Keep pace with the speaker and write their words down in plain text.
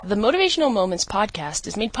The Motivational Moments podcast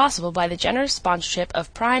is made possible by the generous sponsorship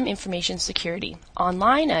of Prime Information Security,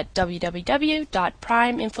 online at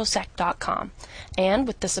www.primeinfosec.com, and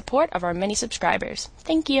with the support of our many subscribers.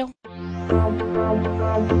 Thank you.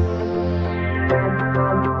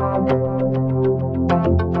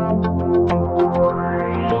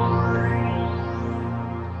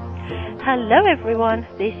 Hello everyone,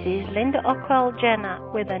 this is Linda Ockwell-Jenner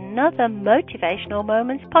with another Motivational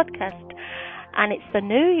Moments podcast. And it's the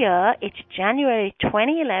new year, it's January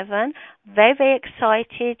 2011. Very, very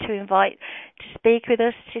excited to invite to speak with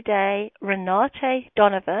us today Renate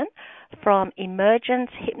Donovan from Emergence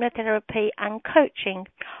Hypnotherapy and Coaching.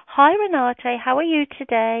 Hi Renate, how are you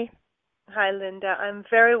today? Hi Linda, I'm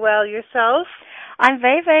very well. Yourself? I'm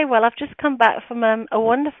very, very well. I've just come back from a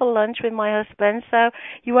wonderful lunch with my husband, so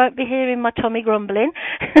you won't be hearing my tummy grumbling.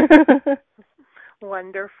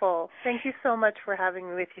 Wonderful. Thank you so much for having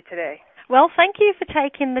me with you today. Well, thank you for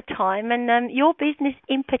taking the time, and your business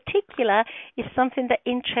in particular is something that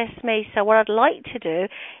interests me. So what I'd like to do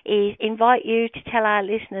is invite you to tell our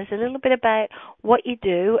listeners a little bit about what you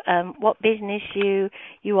do, what business you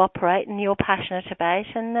operate and you're passionate about,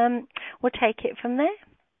 and we'll take it from there.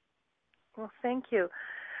 Well, thank you.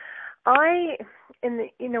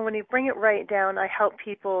 When you bring it right down, I help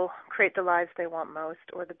people create the lives they want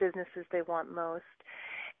most or the businesses they want most.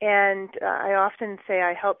 And I often say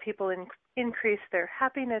I help people increase their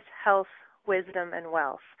happiness, health, wisdom, and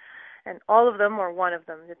wealth. And all of them or one of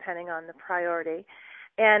them, depending on the priority.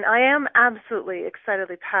 And I am absolutely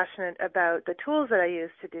excitedly passionate about the tools that I use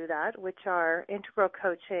to do that, which are integral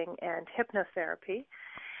coaching and hypnotherapy.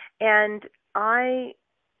 And I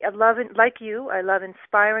love it, like you, I love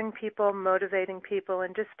inspiring people, motivating people,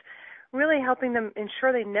 and just really helping them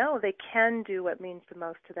ensure they know they can do what means the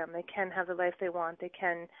most to them. They can have the life they want. They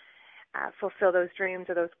can fulfill those dreams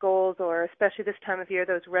or those goals, or especially this time of year,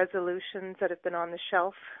 those resolutions that have been on the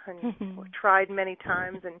shelf and tried many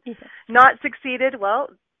times and not succeeded. Well,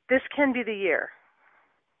 this can be the year.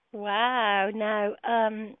 Wow. Now,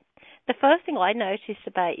 the first thing I noticed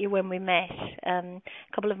about you when we met a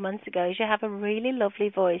couple of months ago is you have a really lovely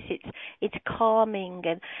voice. It's calming,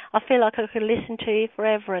 and I feel like I could listen to you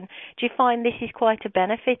forever. And do you find this is quite a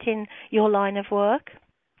benefit in your line of work?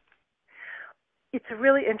 It's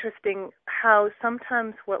really interesting how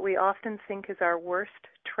sometimes what we often think is our worst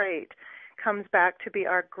trait comes back to be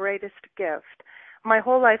our greatest gift. My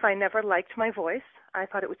whole life I never liked my voice. I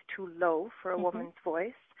thought it was too low for a woman's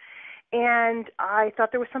voice. And I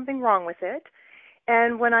thought there was something wrong with it.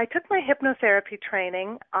 And when I took my hypnotherapy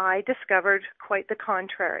training, I discovered quite the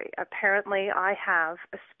contrary. Apparently, I have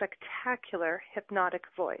a spectacular hypnotic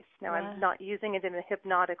voice. Now, I'm not using it in a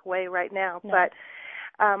hypnotic way right now, but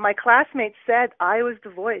my classmates said I was the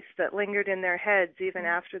voice that lingered in their heads even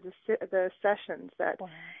after the sessions, that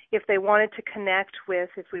if they wanted to connect with,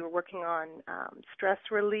 if we were working on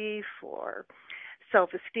stress relief or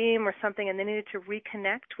self-esteem or something, and they needed to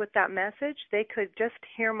reconnect with that message, they could just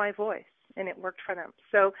hear my voice, and it worked for them.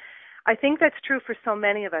 So I think that's true for so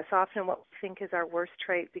many of us. Often what we think is our worst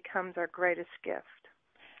trait becomes our greatest gift.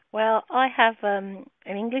 Well, I have an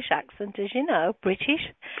English accent, as you know,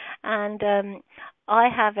 British, and I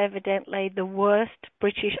have evidently the worst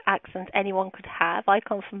British accent anyone could have. I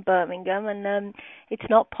come from Birmingham, and it's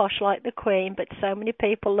not posh like the Queen, but so many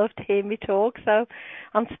people love to hear me talk, so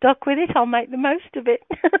I'm stuck with it. I'll make the most of it.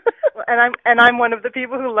 and I'm one of the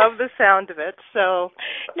people who love the sound of it, so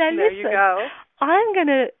now, there listen, you go. I'm going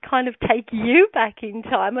to kind of take you back in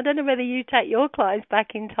time. I don't know whether you take your clients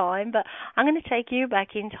back in time, but I'm going to take you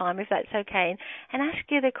back in time, if that's okay, and ask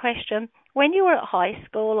you the question, when you were at high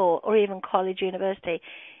school or even college, university,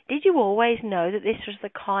 did you always know that this was the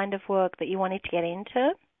kind of work that you wanted to get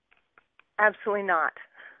into? Absolutely not.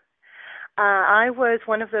 I was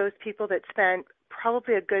one of those people that spent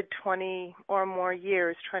probably a good 20 or more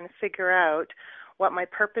years trying to figure out what my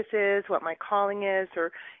purpose is, what my calling is,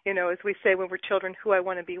 or, as we say when we're children, who I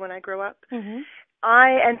want to be when I grow up.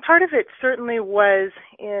 And part of it certainly was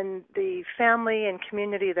in the family and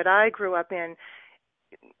community that I grew up in.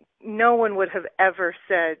 No one would have ever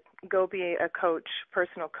said, go be a coach,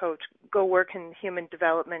 personal coach, go work in human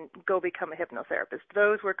development, go become a hypnotherapist.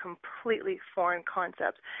 Those were completely foreign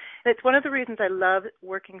concepts. And it's one of the reasons I love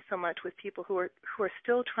working so much with people who are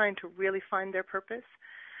still trying to really find their purpose,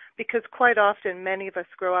 because quite often many of us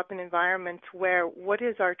grow up in environments where what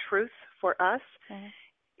is our truth for us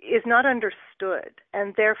is not understood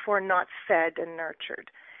and therefore not fed and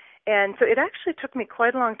nurtured. And so it actually took me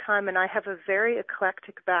quite a long time, and I have a very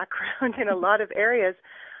eclectic background in a lot of areas,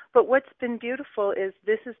 But what's been beautiful is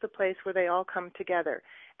this is the place where they all come together.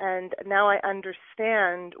 And now I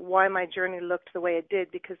understand why my journey looked the way it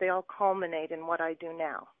did, because they all culminate in what I do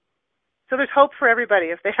now. So there's hope for everybody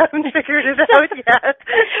if they haven't figured it out yet.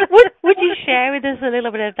 Would you share with us a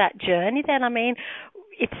little bit of that journey then? I mean,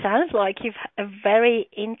 it sounds like you've a very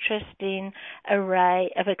interesting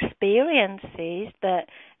array of experiences that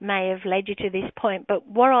may have led you to this point, but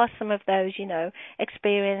what are some of those,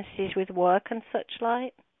 experiences with work and such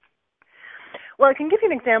like? Well, I can give you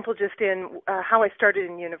an example just in how I started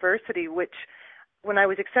in university, which when I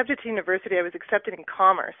was accepted to university, I was accepted in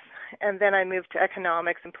commerce, and then I moved to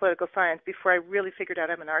economics and political science before I really figured out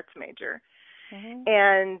I'm an arts major. Mm-hmm.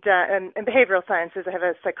 And behavioral sciences. I have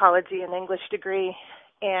a psychology and English degree.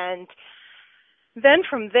 And then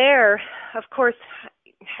from there, of course,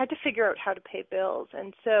 I had to figure out how to pay bills.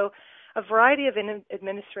 And so a variety of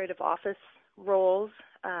administrative office roles.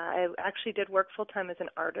 I actually did work full-time as an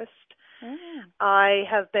artist. Mm. I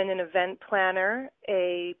have been an event planner,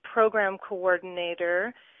 a program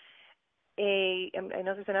coordinator, I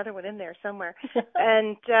know there's another one in there somewhere,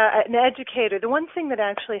 and an educator. The one thing that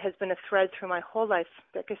actually has been a thread through my whole life,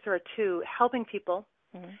 I guess there are two, helping people,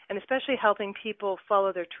 mm-hmm. and especially helping people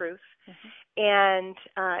follow their truth, mm-hmm. and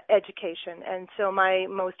education. And so my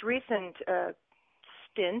most recent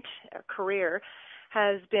career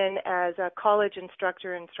has been as a college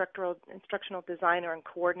instructor, instructional designer, and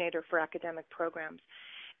coordinator for academic programs.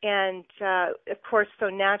 And, of course, so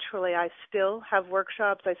naturally I still have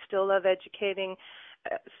workshops. I still love educating.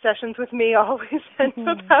 Sessions with me always ends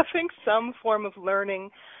up having some form of learning,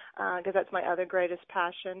 because that's my other greatest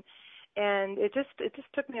passion. And it just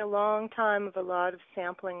took me a long time of a lot of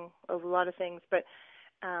sampling of a lot of things. But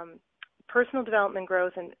personal development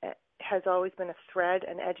growth has always been a thread,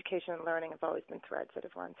 and education and learning have always been threads that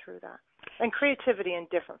have run through that. And creativity in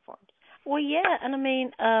different forms. Well, yeah, and I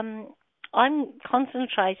mean, I'm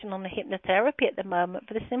concentrating on the hypnotherapy at the moment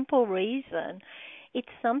for the simple reason it's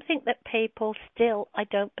something that people still, I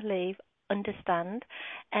don't believe, understand.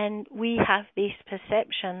 And we have this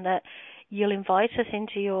perception that you'll invite us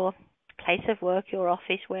into your place of work, your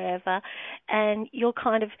office, wherever, and you'll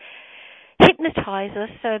kind of hypnotize us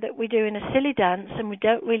so that we're doing a silly dance and we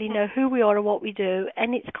don't really know who we are or what we do,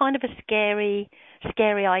 and it's kind of a scary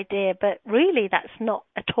idea, but really that's not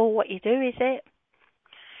at all what you do, is it?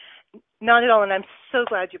 Not at all, and I'm so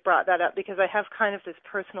glad you brought that up, because I have kind of this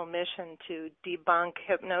personal mission to debunk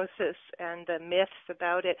hypnosis and the myths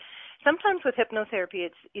about it. Sometimes with hypnotherapy,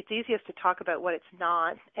 it's easiest to talk about what it's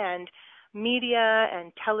not, and media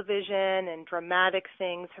and television and dramatic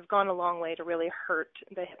things have gone a long way to really hurt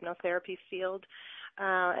the hypnotherapy field.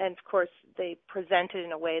 And, of course, they present it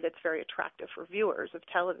in a way that's very attractive for viewers of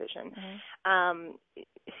television. Mm-hmm.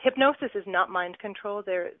 Hypnosis is not mind control.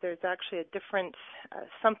 There's actually a different,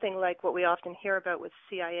 something like what we often hear about with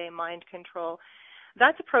CIA mind control.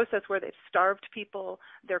 That's a process where they've starved people,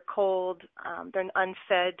 they're cold, they're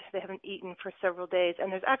unfed, they haven't eaten for several days, and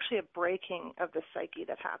there's actually a breaking of the psyche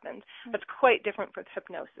that happens. That's quite different from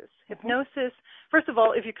hypnosis. Hypnosis, first of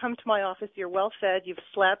all, if you come to my office, you're well fed, you've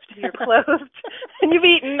slept, you're clothed, and you've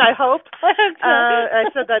eaten, I hope. I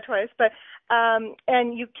said that twice. But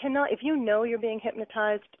and you cannot, if you know you're being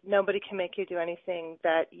hypnotized, nobody can make you do anything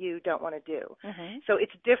that you don't want to do. Mm-hmm. So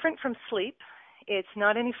it's different from sleep. It's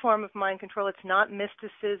not any form of mind control. It's not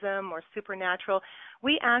mysticism or supernatural.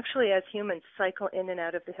 We actually, as humans, cycle in and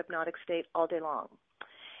out of the hypnotic state all day long.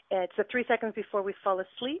 It's the 3 seconds before we fall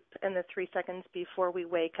asleep and the 3 seconds before we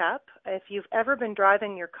wake up. If you've ever been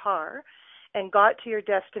driving your car and got to your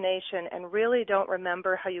destination and really don't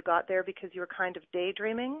remember how you got there because you were kind of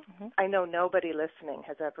daydreaming, mm-hmm. I know nobody listening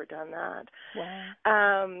has ever done that.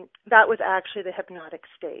 Wow. That was actually the hypnotic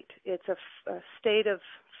state. It's a state of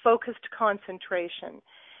focused concentration.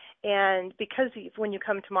 And because when you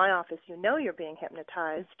come to my office, you know you're being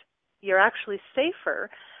hypnotized, you're actually safer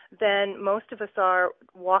than most of us are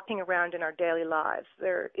walking around in our daily lives.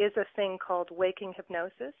 There is a thing called waking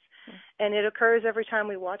hypnosis, and it occurs every time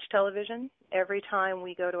we watch television, every time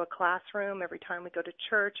we go to a classroom, every time we go to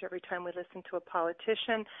church, every time we listen to a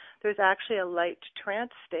politician. There's actually a light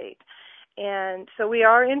trance state. And so we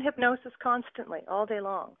are in hypnosis constantly, all day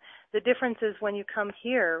long. The difference is when you come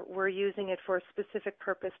here, we're using it for a specific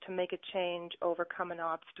purpose to make a change, overcome an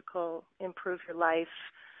obstacle, improve your life,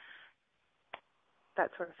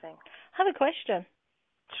 that sort of thing. I have a question.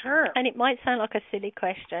 Sure. And it might sound like a silly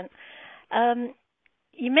question.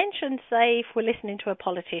 You mentioned, say, if we're listening to a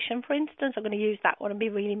politician, for instance, I'm going to use that one and be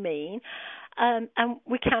really mean, and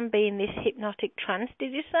we can be in this hypnotic trance,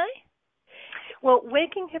 did you say? Well,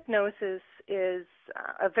 waking hypnosis is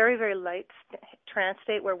a very, very light trance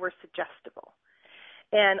state where we're suggestible.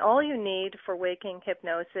 And all you need for waking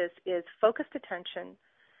hypnosis is focused attention,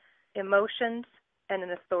 emotions, and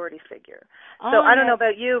an authority figure. So I don't know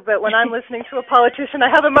about you, but when I'm listening to a politician, I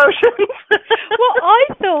have emotions. What I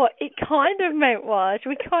thought it kind of meant was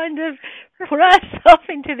we kind of put ourselves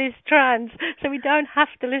into this trance so we don't have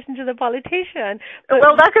to listen to the politician. But,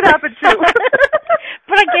 well, that could happen too.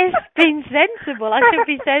 But I guess being sensible, I should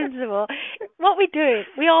be sensible. What we do,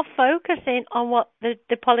 we are focusing on what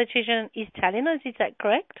the politician is telling us. Is that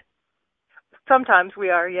correct? Sometimes we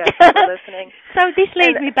are, yes, we're listening. So this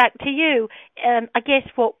leads me back to you. I guess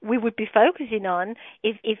what we would be focusing on,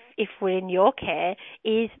 if we're in your care,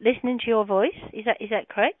 is listening to your voice. Is that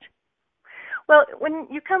correct? Well, when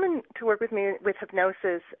you come in to work with me with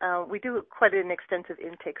hypnosis, we do quite an extensive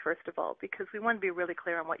intake, first of all, because we want to be really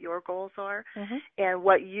clear on what your goals are and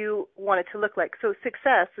what you want it to look like. So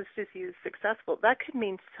success, let's just use successful, that could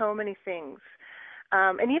mean so many things.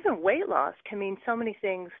 And even weight loss can mean so many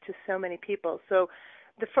things to so many people. So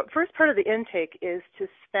the first part of the intake is to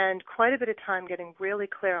spend quite a bit of time getting really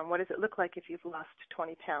clear on what does it look like if you've lost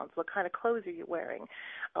 20 pounds? What kind of clothes are you wearing?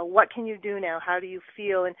 What can you do now? How do you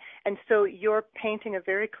feel? And so you're painting a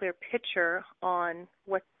very clear picture on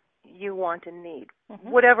what you want and need,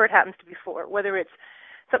 whatever it happens to be for, whether it's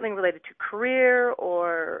something related to career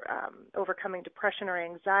or overcoming depression or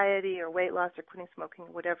anxiety or weight loss or quitting smoking,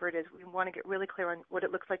 whatever it is. We want to get really clear on what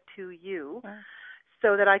it looks like to you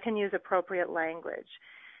so that I can use appropriate language.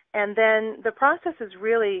 And then the process is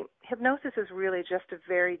really, hypnosis is really just a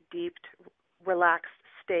very deep, relaxed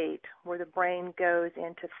state where the brain goes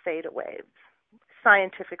into theta waves.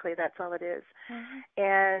 Scientifically, that's all it is.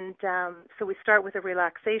 And so we start with a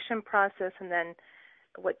relaxation process and then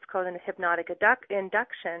what's called a hypnotic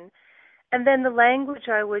induction. And then the language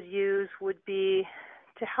I would use would be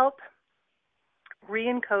to help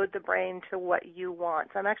re-encode the brain to what you want.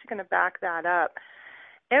 So I'm actually going to back that up.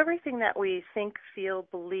 Everything that we think, feel,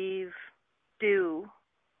 believe, do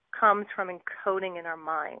comes from encoding in our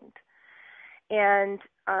mind. And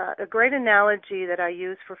a great analogy that I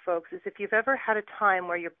use for folks is if you've ever had a time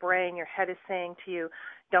where your brain, your head is saying to you,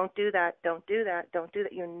 don't do that, don't do that, don't do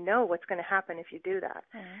that. You know what's going to happen if you do that.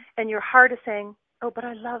 And your heart is saying, oh, but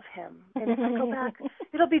I love him. And if I go back,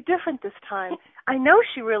 it'll be different this time. I know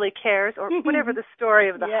she really cares, or whatever the story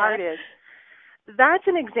of the heart is. That's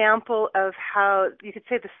an example of how you could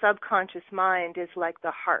say the subconscious mind is like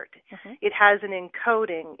the heart. It has an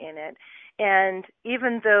encoding in it. And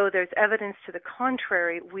even though there's evidence to the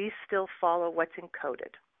contrary, we still follow what's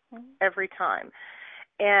encoded every time.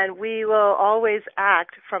 And we will always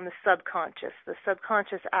act from the subconscious. The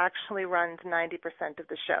subconscious actually runs 90% of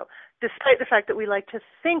the show, despite the fact that we like to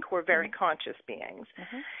think we're very conscious beings.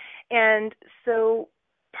 And so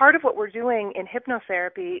part of what we're doing in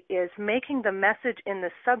hypnotherapy is making the message in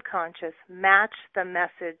the subconscious match the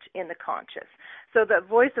message in the conscious. So the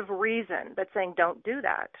voice of reason that's saying don't do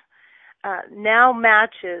that now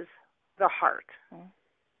matches the heart,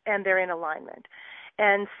 and they're in alignment.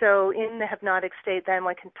 And so in the hypnotic state, then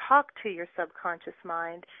one can talk to your subconscious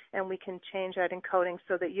mind, and we can change that encoding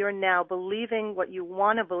so that you're now believing what you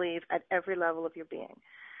want to believe at every level of your being.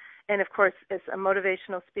 And, of course, as a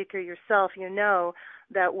motivational speaker yourself, you know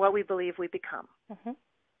that what we believe, we become.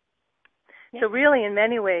 So really, in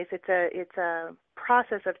many ways, it's a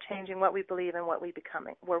process of changing what we believe and what we're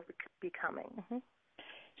becoming.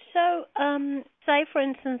 So, say, for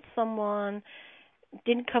instance, someone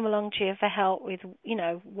didn't come along to you for help with,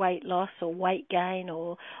 weight loss or weight gain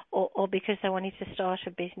or because they wanted to start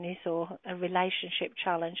a business or a relationship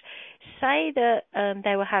challenge. Say that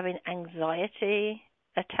they were having anxiety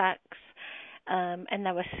attacks and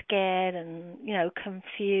they were scared and,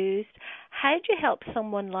 confused. How do you help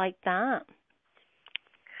someone like that?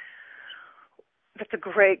 That's a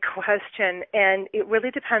great question, and it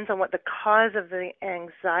really depends on what the cause of the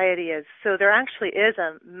anxiety is. So there actually is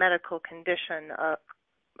a medical condition,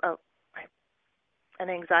 an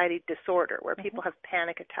anxiety disorder, where people have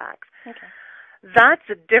panic attacks. That's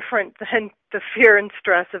different than the fear and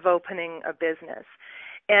stress of opening a business.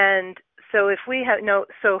 And so if we have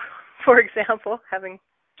for example, having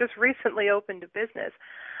just recently opened a business,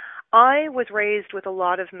 I was raised with a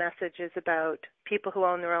lot of messages about people who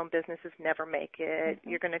own their own businesses never make it.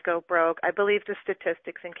 You're going to go broke. I believe the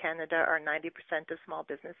statistics in Canada are 90% of small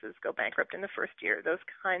businesses go bankrupt in the first year, those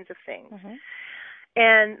kinds of things.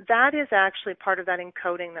 And that is actually part of that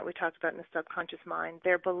encoding that we talked about in the subconscious mind,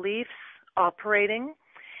 their beliefs operating.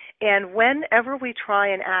 And whenever we try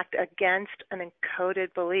and act against an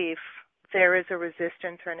encoded belief, there is a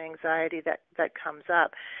resistance or an anxiety that comes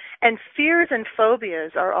up. And fears and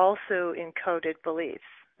phobias are also encoded beliefs.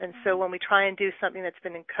 And so when we try and do something that's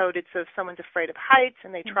been encoded, so if someone's afraid of heights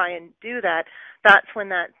and they try and do that, that's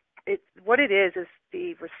when what it is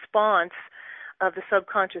the response of the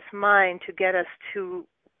subconscious mind to get us to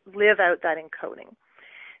live out that encoding.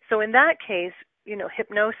 So in that case,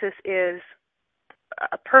 hypnosis is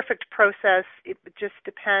a perfect process. It just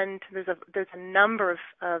depends. There's a number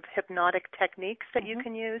of hypnotic techniques that you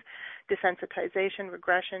can use: desensitization,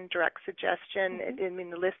 regression, direct suggestion.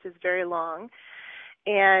 The list is very long,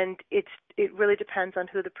 and it really depends on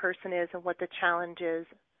who the person is and what the challenge is,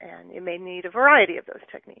 and it may need a variety of those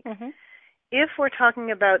techniques. If we're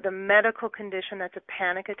talking about the medical condition that's a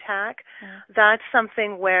panic attack, that's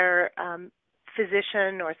something where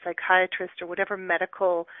physician or psychiatrist or whatever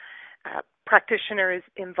medical practitioner is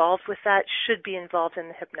involved with that should be involved in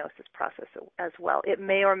the hypnosis process as well. It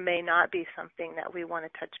may or may not be something that we want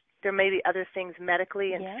to touch. There may be other things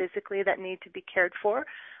medically and physically that need to be cared for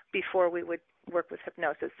before we would work with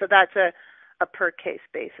hypnosis. So that's a per case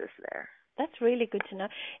basis there. That's really good to know.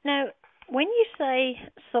 Now, when you say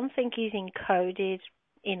something is encoded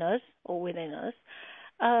in us or within us,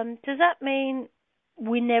 does that mean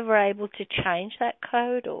we're never able to change that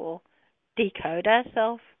code or decode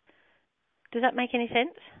ourselves? Does that make any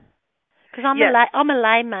sense? Because I'm a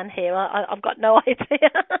layman here. I've got no idea.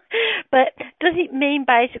 But does it mean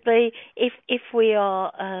basically if we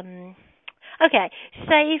are okay?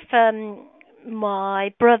 Say if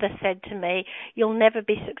my brother said to me, "You'll never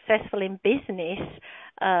be successful in business,"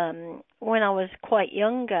 when I was quite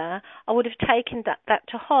younger, I would have taken that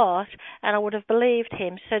to heart and I would have believed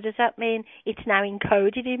him. So does that mean it's now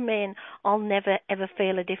encoded in me and I'll never ever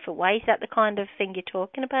feel a different way? Is that the kind of thing you're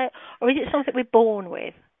talking about? Or is it something we're born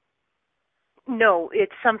with? No,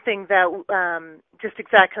 it's something that, just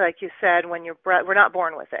exactly like you said, we're not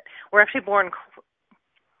born with it. We're actually born,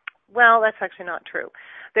 well, that's actually not true.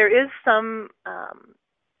 There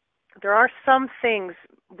are some things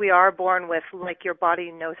we are born with, like your body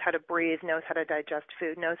knows how to breathe, knows how to digest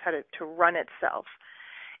food, knows how to run itself.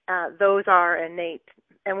 Those are innate,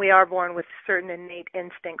 and we are born with certain innate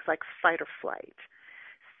instincts like fight or flight.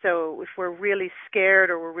 So if we're really scared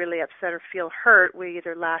or we're really upset or feel hurt, we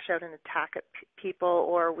either lash out and attack at people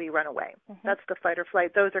or we run away. That's the fight or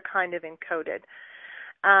flight. Those are kind of encoded.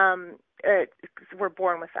 We're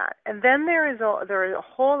born with that. And then there is a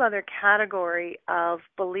whole other category of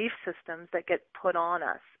belief systems that get put on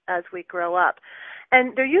us as we grow up.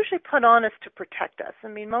 And they're usually put on us to protect us. I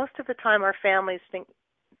mean, most of the time our families think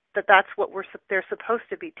that that's what they're supposed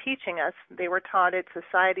to be teaching us. They were taught it,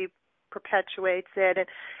 society perpetuates it,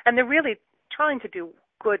 and they're really trying to do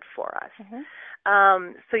good for us.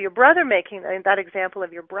 So your brother making that example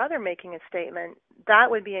of your brother making a statement,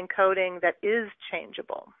 that would be encoding that is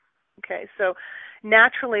changeable. Okay, so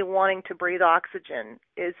naturally wanting to breathe oxygen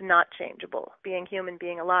is not changeable. Being human,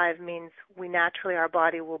 being alive means our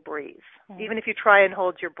body will breathe. Even if you try and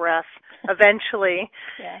hold your breath, eventually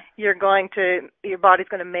your body's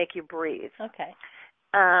going to make you breathe. Okay.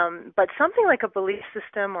 But something like a belief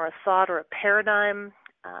system or a thought or a paradigm,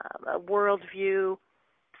 a worldview,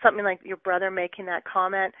 something like your brother making that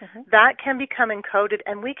comment, that can become encoded,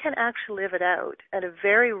 and we can actually live it out at a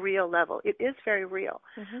very real level. It is very real.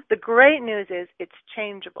 The great news is it's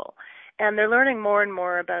changeable, and they're learning more and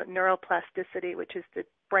more about neuroplasticity, which is the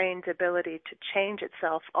brain's ability to change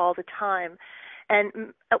itself all the time.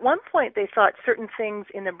 And at one point they thought certain things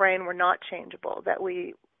in the brain were not changeable, that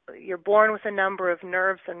you're born with a number of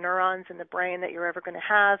nerves and neurons in the brain that you're ever going to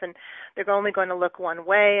have, and they're only going to look one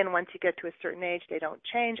way, and once you get to a certain age, they don't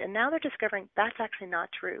change. And now they're discovering that's actually not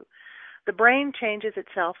true. The brain changes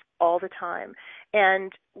itself all the time,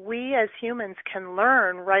 and we as humans can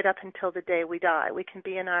learn right up until the day we die. We can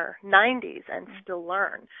be in our 90s and still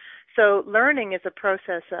learn. So learning is a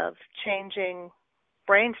process of changing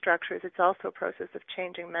brain structures. It's also a process of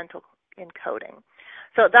changing mental encoding.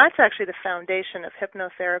 So that's actually the foundation of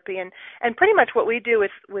hypnotherapy, and pretty much what we do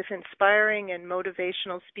with inspiring and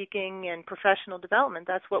motivational speaking and professional development.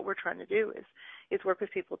 That's what we're trying to do is work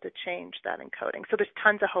with people to change that encoding. So there's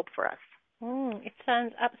tons of hope for us. It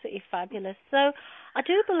sounds absolutely fabulous. So I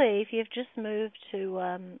do believe you've just moved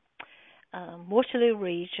to Waterloo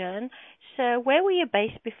region. So where were you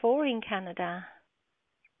based before in Canada?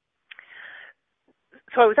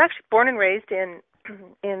 So I was actually born and raised in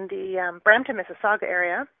the Brampton, Mississauga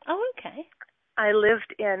area. Oh, okay. I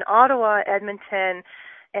lived in Ottawa, Edmonton,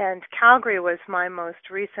 and Calgary was my most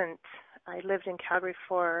recent. I lived in Calgary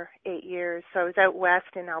for 8 years. So I was out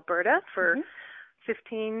west in Alberta for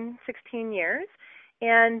 16 years.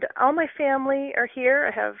 And all my family are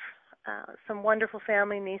here. I have some wonderful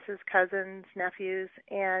family, nieces, cousins, nephews,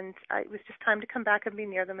 and it was just time to come back and be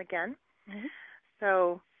near them again.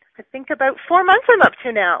 So I think about 4 months I'm up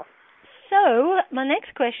to now. So my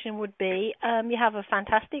next question would be, you have a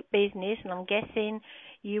fantastic business, and I'm guessing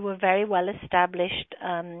you were very well established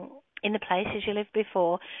in the places you lived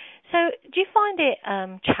before. So do you find it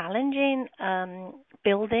challenging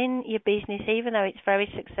building your business, even though it's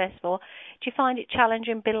very successful? Do you find it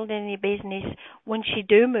challenging building your business once you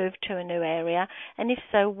do move to a new area? And if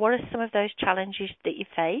so, what are some of those challenges that you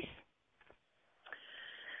face?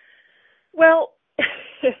 Well,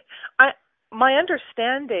 my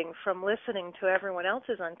understanding from listening to everyone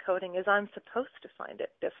else's uncoding is I'm supposed to find it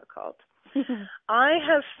difficult. I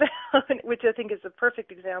have found, which I think is a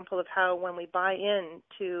perfect example of how when we buy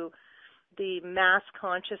into the mass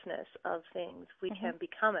consciousness of things, we can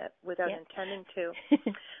become it without intending to.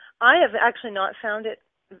 I have actually not found it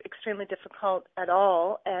extremely difficult at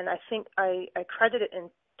all, and I think I credit it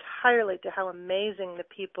entirely to how amazing the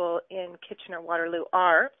people in Kitchener-Waterloo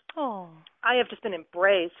are. Oh. I have just been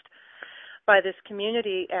embraced by this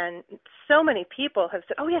community, and so many people have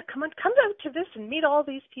said, oh yeah, come out to this and meet all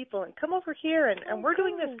these people, and come over here, and we're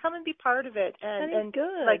doing this, come and be part of it. And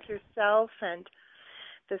good. Like yourself and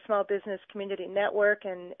the Small Business Community Network,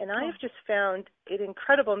 and I have just found it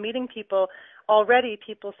incredible meeting people. Already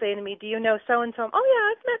people say to me, do you know so-and-so? Oh yeah,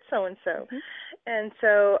 I've met so-and-so. And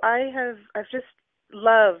so I've just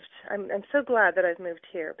loved, I'm so glad that I've moved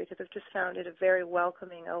here, because I've just found it a very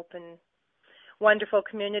welcoming, open, wonderful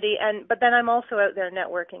community. But then I'm also out there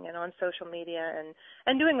networking and on social media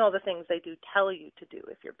and doing all the things they do tell you to do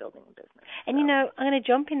if you're building a business. And you know, I'm going to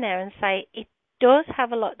jump in there and say it does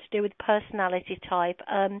have a lot to do with personality type.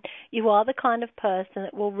 You are the kind of person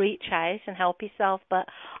that will reach out and help yourself, but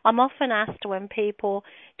I'm often asked when people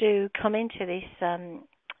do come into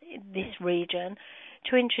this region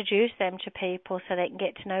to introduce them to people so they can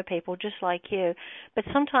get to know people just like you. But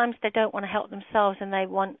sometimes they don't want to help themselves and they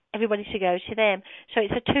want everybody to go to them. So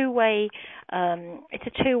it's a two-way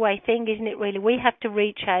thing, isn't it, really? We have to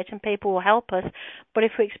reach out and people will help us, but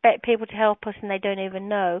if we expect people to help us and they don't even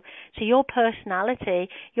know, so your personality,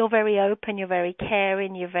 you're very open, you're very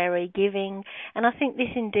caring, you're very giving, and I think this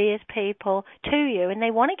endears people to you and they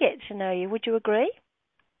want to get to know you. Would you agree?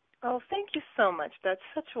 Oh, thank you so much. That's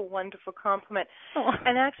such a wonderful compliment. Oh.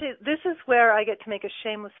 And actually, this is where I get to make a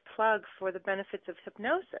shameless plug for the benefits of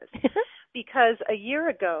hypnosis. Because a year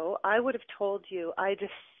ago, I would have told you I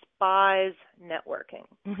despise networking.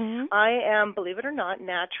 I am, believe it or not,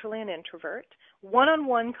 naturally an introvert.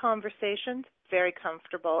 One-on-one conversations, very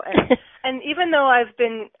comfortable. And even though I've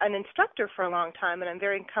been an instructor for a long time and I'm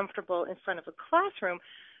very comfortable in front of a classroom,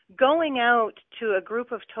 going out to a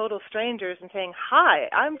group of total strangers and saying, hi,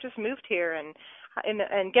 I'm just moved here, and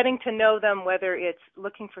getting to know them, whether it's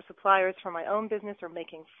looking for suppliers for my own business or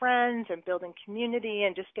making friends and building community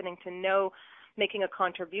and just getting to know, making a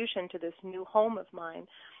contribution to this new home of mine,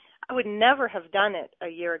 I would never have done it a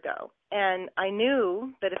year ago. And I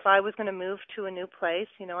knew that if I was going to move to a new place,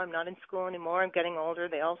 you know, I'm not in school anymore, I'm getting older.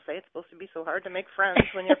 They all say it's supposed to be so hard to make friends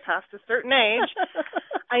when you're past a certain age.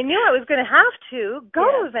 I knew I was going to have to go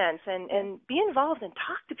to events and be involved and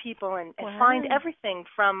talk to people and find everything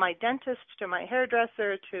from my dentist to my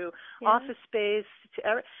hairdresser to office space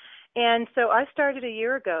to and so I started a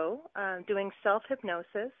year ago doing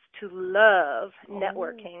self-hypnosis to love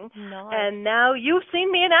networking. Nice. And now you've seen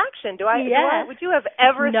me in action. Would you have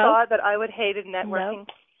ever thought that I would hated networking?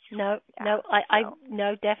 No,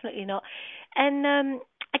 definitely not. And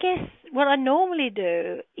I guess what I normally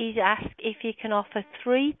do is ask if you can offer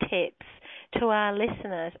 3 tips to our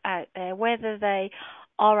listeners out there, whether they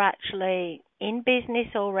are actually in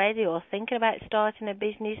business already or thinking about starting a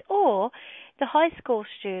business, or the high school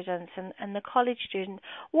students and the college students.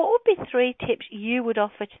 What would be 3 tips you would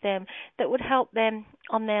offer to them that would help them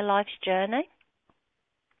on their life's journey?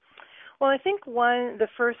 Well, I think the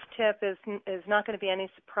first tip is not going to be any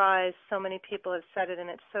surprise. So many people have said it,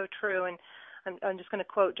 and it's so true. And I'm just going to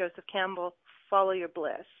quote Joseph Campbell: "Follow your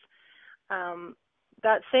bliss."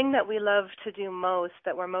 That thing that we love to do most,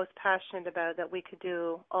 that we're most passionate about, that we could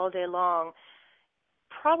do all day long,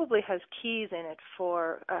 probably has keys in it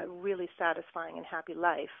for a really satisfying and happy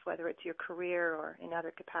life, whether it's your career or in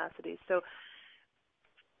other capacities. So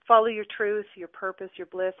follow your truth, your purpose, your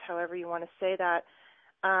bliss, however you want to say that.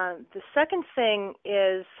 The second thing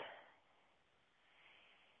is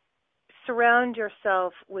surround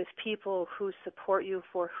yourself with people who support you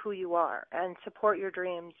for who you are and support your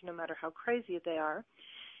dreams no matter how crazy they are.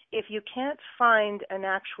 if you can't find an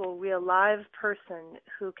actual real live person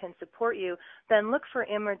who can support you, then look for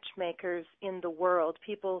image makers in the world,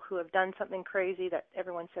 people who have done something crazy that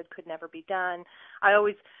everyone said could never be done. I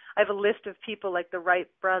have a list of people like the Wright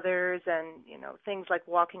brothers and, things like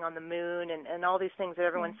walking on the moon and all these things that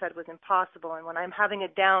everyone said was impossible. And when I'm having a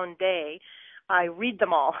down day, I read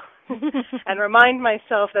them all and remind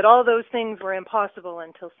myself that all those things were impossible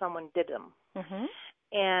until someone did them. Mm-hmm.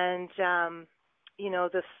 And,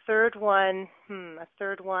 the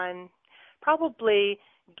third one, probably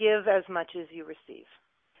give as much as you receive.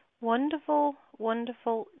 Wonderful,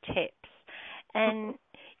 wonderful tips. And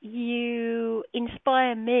you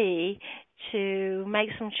inspire me to make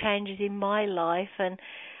some changes in my life. And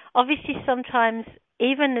obviously sometimes,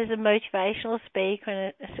 even as a motivational speaker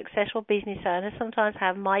and a successful business owner, sometimes I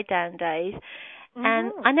have my down days. Mm-hmm.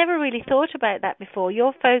 And I never really thought about that before.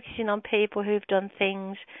 You're focusing on people who've done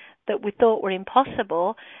things that we thought were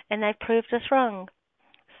impossible, and they've proved us wrong.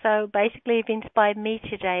 So basically, you've inspired me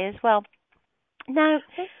today as well. Now,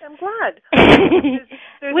 I'm glad.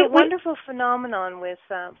 There's a wonderful phenomenon with,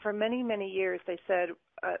 for many, many years, they said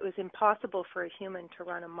it was impossible for a human to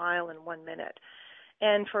run a mile in 1 minute.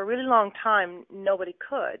 And for a really long time, nobody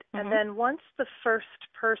could. Mm-hmm. And then once the first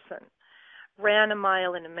person ran a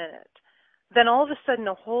mile in a minute, then all of a sudden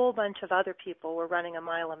a whole bunch of other people were running a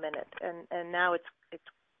mile a minute. And now it's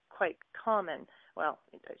quite common. Well,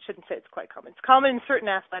 I shouldn't say it's quite common. It's common in certain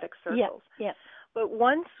athletic circles. Yeah. But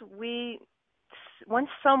once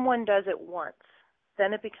someone does it once,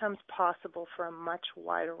 then it becomes possible for a much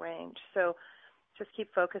wider range. So just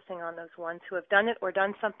keep focusing on those ones who have done it or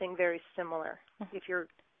done something very similar if you're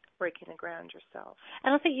breaking the ground yourself.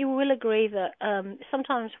 And I think you will agree that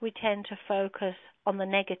sometimes we tend to focus on the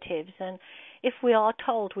negatives, and if we are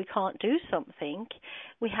told we can't do something,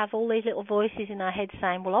 we have all these little voices in our head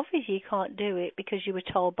saying, well, obviously you can't do it because you were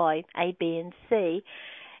told by A, B, and C.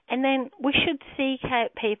 And then we should seek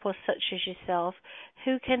out people such as yourself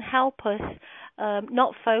who can help us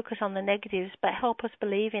not focus on the negatives, but help us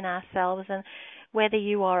believe in ourselves. And whether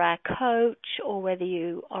you are our coach or whether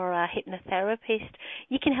you are our hypnotherapist,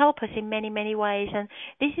 you can help us in many, many ways. And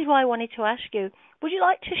this is why I wanted to ask you, would you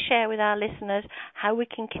like to share with our listeners how we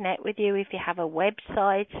can connect with you, if you have a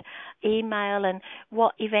website, email, and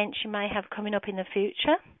what events you may have coming up in the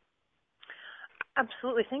future?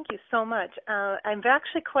 Absolutely. Thank you so much. I'm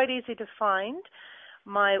actually quite easy to find.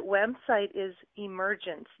 My website is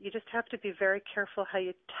Emergence. You just have to be very careful how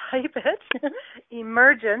you type it.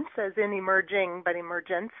 Emergence, as in emerging, but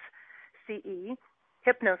Emergence, C-E,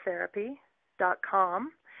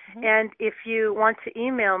 hypnotherapy.com. Mm-hmm. And if you want to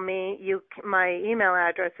email me, my email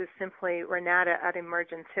address is simply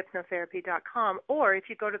renata@emergencehypnotherapy.com. Or if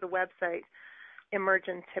you go to the website,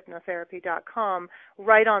 emergencehypnotherapy.com,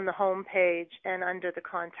 right on the home page and under the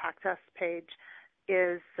Contact Us page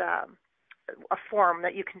is a form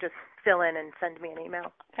that you can just fill in and send me an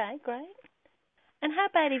email. Okay, great. And how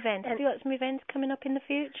about events? Have you got some events coming up in the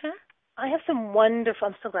future? I have some wonderful,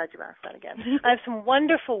 I'm so glad you asked that again. I have some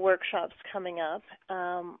wonderful workshops coming up.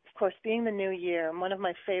 Of course, being the new year, and one of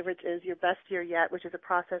my favorites is Your Best Year Yet, which is a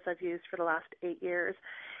process I've used for the last 8 years.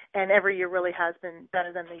 And every year really has been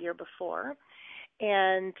better than the year before.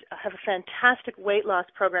 And I have a fantastic weight loss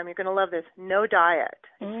program. You're going to love this. No diet.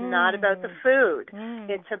 It's not about the food.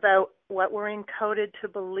 It's about what we're encoded to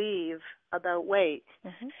believe about weight.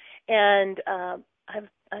 Mm-hmm. And I have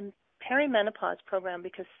a perimenopause program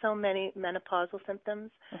because so many menopausal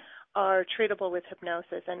symptoms are treatable with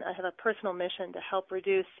hypnosis. And I have a personal mission to help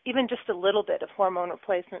reduce even just a little bit of hormone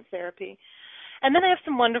replacement therapy. And then I have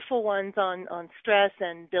some wonderful ones on stress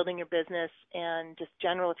and building your business and just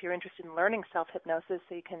general, if you're interested in learning self-hypnosis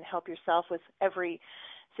so you can help yourself with every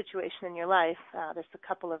situation in your life. There's a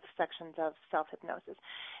couple of sections of self-hypnosis.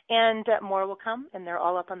 And more will come, and they're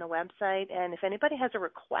all up on the website. And if anybody has a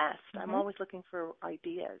request, I'm always looking for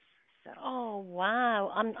ideas. So. Oh, wow.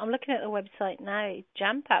 I'm looking at the website now. It's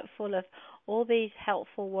jam-packed full of all these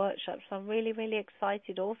helpful workshops. I'm really, really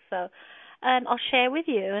excited also. I'll share with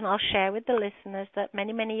you and I'll share with the listeners that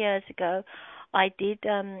many, many years ago I did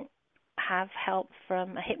have help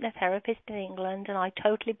from a hypnotherapist in England, and I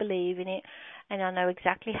totally believe in it, and I know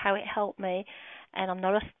exactly how it helped me, and I'm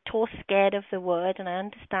not at all scared of the word, and I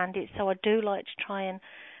understand it, so I do like to try and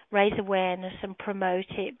raise awareness and promote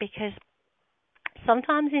it, because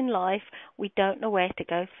sometimes in life we don't know where to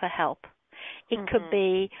go for help. It could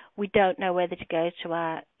be we don't know whether to go to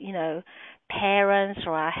our, parents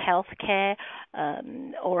or our healthcare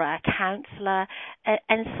or our counsellor.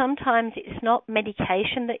 And sometimes it's not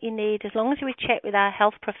medication that you need. As long as we check with our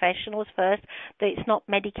health professionals first that it's not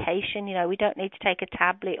medication, we don't need to take a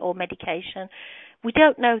tablet or medication. we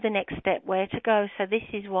don't know the next step where to go. So this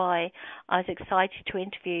is why I was excited to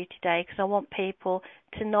interview you today, because I want people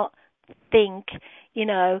to not think,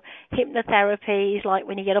 hypnotherapy is like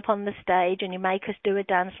when you get up on the stage and you make us do a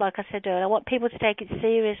dance, like I said earlier. I want people to take it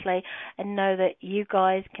seriously and know that you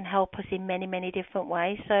guys can help us in many, many different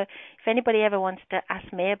ways. So if anybody ever wants to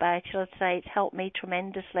ask me about it, I'd say it's helped me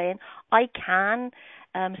tremendously. And I can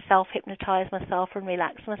self-hypnotize myself and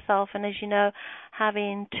relax myself. And as you know,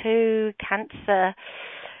 having 2 cancer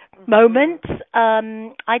moments,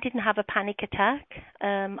 I didn't have a panic attack.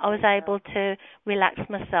 I was able to relax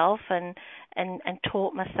myself and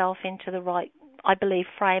talk myself into the right, I believe,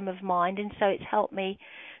 frame of mind, and so it's helped me.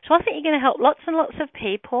 So I think you're going to help lots and lots of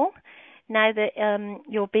people now that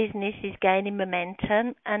your business is gaining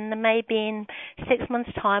momentum, and maybe in 6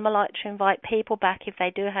 months' time I'd like to invite people back, if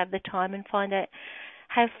they do have the time, and find out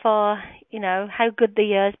how far, how good the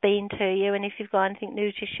year's been to you, and if you've got anything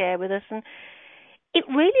new to share with us. And it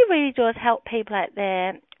really, really does help people out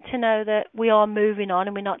there to know that we are moving on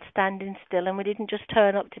and we're not standing still, and we didn't just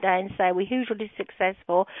turn up today and say we're hugely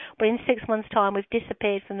successful, but in 6 months' time we've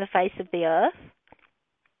disappeared from the face of the earth.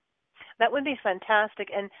 That would be fantastic.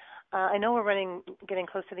 And I know we're getting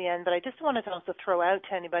close to the end, but I just wanted to also throw out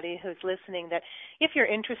to anybody who's listening that if you're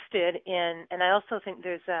interested in, and I also think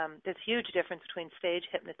there's huge difference between stage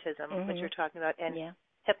hypnotism, which you're talking about, and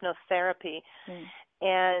hypnotherapy.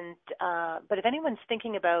 And but if anyone's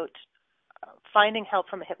thinking about finding help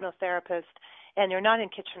from a hypnotherapist and you're not in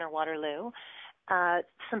Kitchener or Waterloo,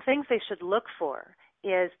 some things they should look for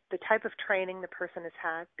is the type of training the person has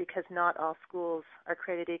had, because not all schools are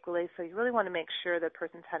created equally. So you really want to make sure the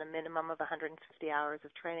person's had a minimum of 150 hours of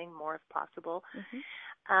training, more if possible.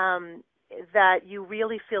 That you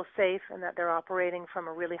really feel safe and that they're operating from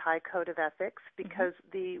a really high code of ethics, because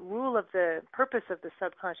the purpose of the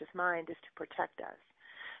subconscious mind is to protect us.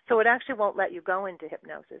 So it actually won't let you go into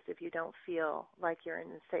hypnosis if you don't feel like you're in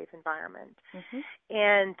a safe environment.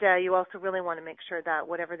 And you also really want to make sure that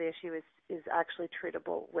whatever the issue is actually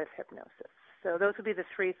treatable with hypnosis. So those would be the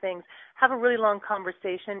 3 things. Have a really long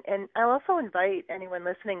conversation. And I'll also invite anyone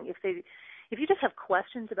listening, if you just have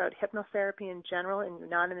questions about hypnotherapy in general and you're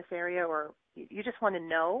not in this area, or you just want to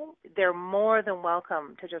know, they're more than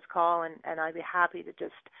welcome to just call, and I'd be happy to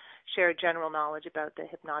just share general knowledge about the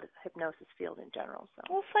hypnosis field in general. So.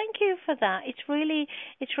 Well, thank you for that. It's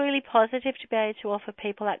really positive to be able to offer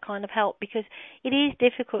people that kind of help, because it is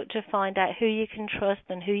difficult to find out who you can trust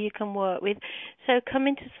and who you can work with. So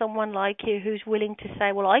coming to someone like you who's willing to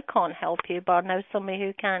say, well, I can't help you, but I know somebody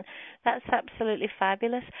who can, that's absolutely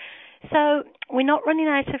fabulous. So we're not running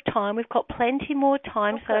out of time. We've got plenty more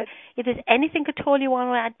time. Okay. So if there's anything at all you want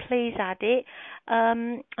to add, please add it.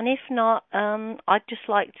 And if not, I'd just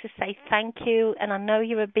like to say thank you. And I know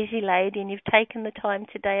you're a busy lady and you've taken the time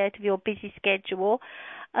today out of your busy schedule.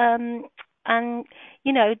 And,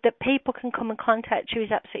 that people can come and contact you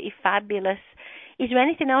is absolutely fabulous. Is there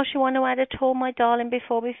anything else you want to add at all, my darling,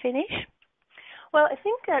 before we finish? Well, I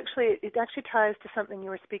think it actually ties to something you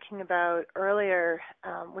were speaking about earlier,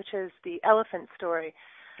 which is the elephant story.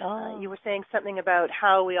 You were saying something about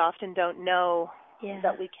how we often don't know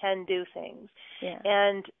that we can do things.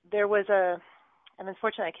 And there was and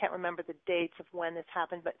unfortunately I can't remember the dates of when this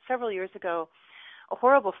happened, but several years ago, a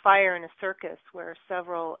horrible fire in a circus where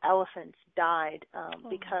several elephants died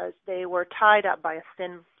because they were tied up by a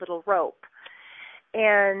thin little rope.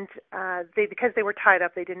 And because they were tied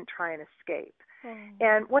up, they didn't try and escape.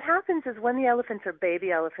 And what happens is when the elephants are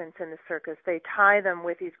baby elephants in the circus, they tie them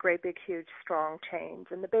with these great big huge strong chains,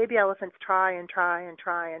 and the baby elephants try and try and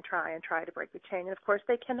try and try and try to break the chain, and of course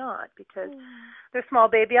they cannot, because they're small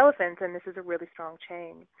baby elephants and this is a really strong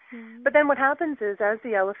chain. But then what happens is, as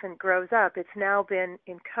the elephant grows up, it's now been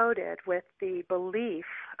encoded with the belief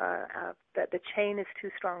that the chain is too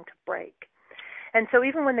strong to break. And so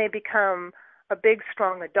even when they become a big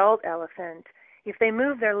strong adult elephant, if they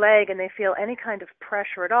move their leg and they feel any kind of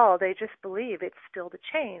pressure at all, they just believe it's still the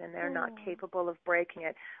chain and they're not capable of breaking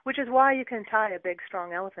it, which is why you can tie a big,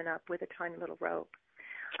 strong elephant up with a tiny little rope.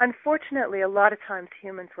 Unfortunately, a lot of times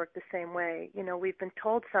humans work the same way. We've been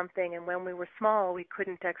told something, and when we were small, we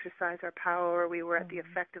couldn't exercise our power, or we were at the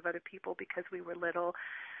effect of other people because we were little.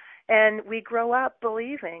 And we grow up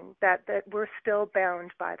believing that we're still bound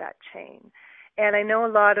by that chain. And I know a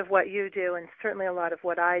lot of what you do, and certainly a lot of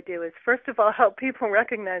what I do, is first of all help people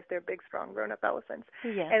recognize they're big, strong, grown-up elephants.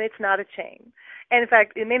 And it's not a chain. And in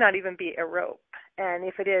fact, it may not even be a rope. And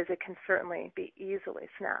if it is, it can certainly be easily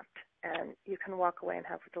snapped, and you can walk away and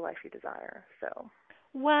have the life you desire. So.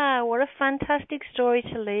 Wow, what a fantastic story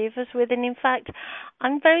to leave us with. And in fact,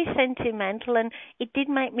 I'm very sentimental, and it did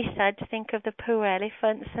make me sad to think of the poor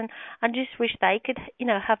elephants. And I just wish they could,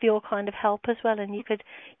 have your kind of help as well, and you could,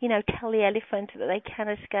 tell the elephant that they can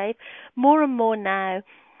escape. More and more now,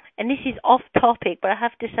 and this is off topic, but I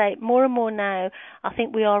have to say, more and more now, I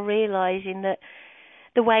think we are realising that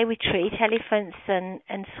the way we treat elephants and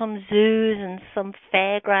some zoos and some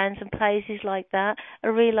fairgrounds and places like that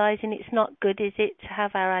are realising it's not good, is it, to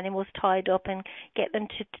have our animals tied up and get them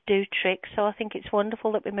to do tricks. So I think it's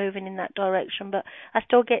wonderful that we're moving in that direction, but I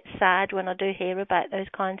still get sad when I do hear about those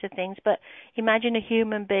kinds of things. But imagine a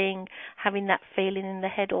human being having that feeling in the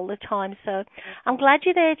head all the time. So I'm glad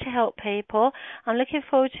you're there to help people. I'm looking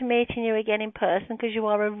forward to meeting you again in person, because you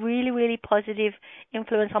are a really, really positive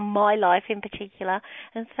influence on my life in particular.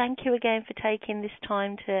 And thank you again for taking this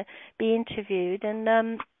time to be interviewed.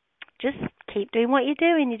 And just keep doing what you're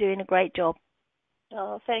doing. You're doing a great job.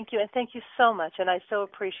 Oh, thank you. And thank you so much. And I so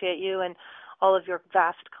appreciate you and all of your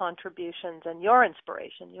vast contributions and your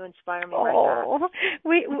inspiration. You inspire me right back.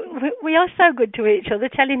 We are so good to each other,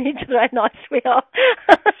 telling each other how nice we are.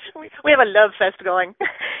 We have a love fest going.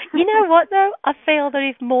 You know what, though? I feel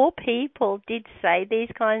that if more people did say these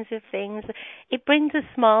kinds of things, it brings a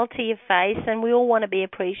smile to your face, and we all want to be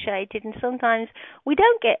appreciated. And sometimes we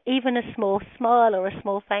don't get even a small smile or a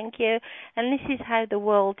small thank you. And this is how the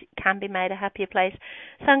world can be made a happier place.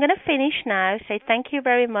 So I'm going to finish now. Say thank you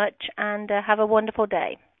very much, and have a wonderful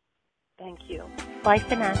day. Thank you. Bye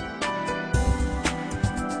for now.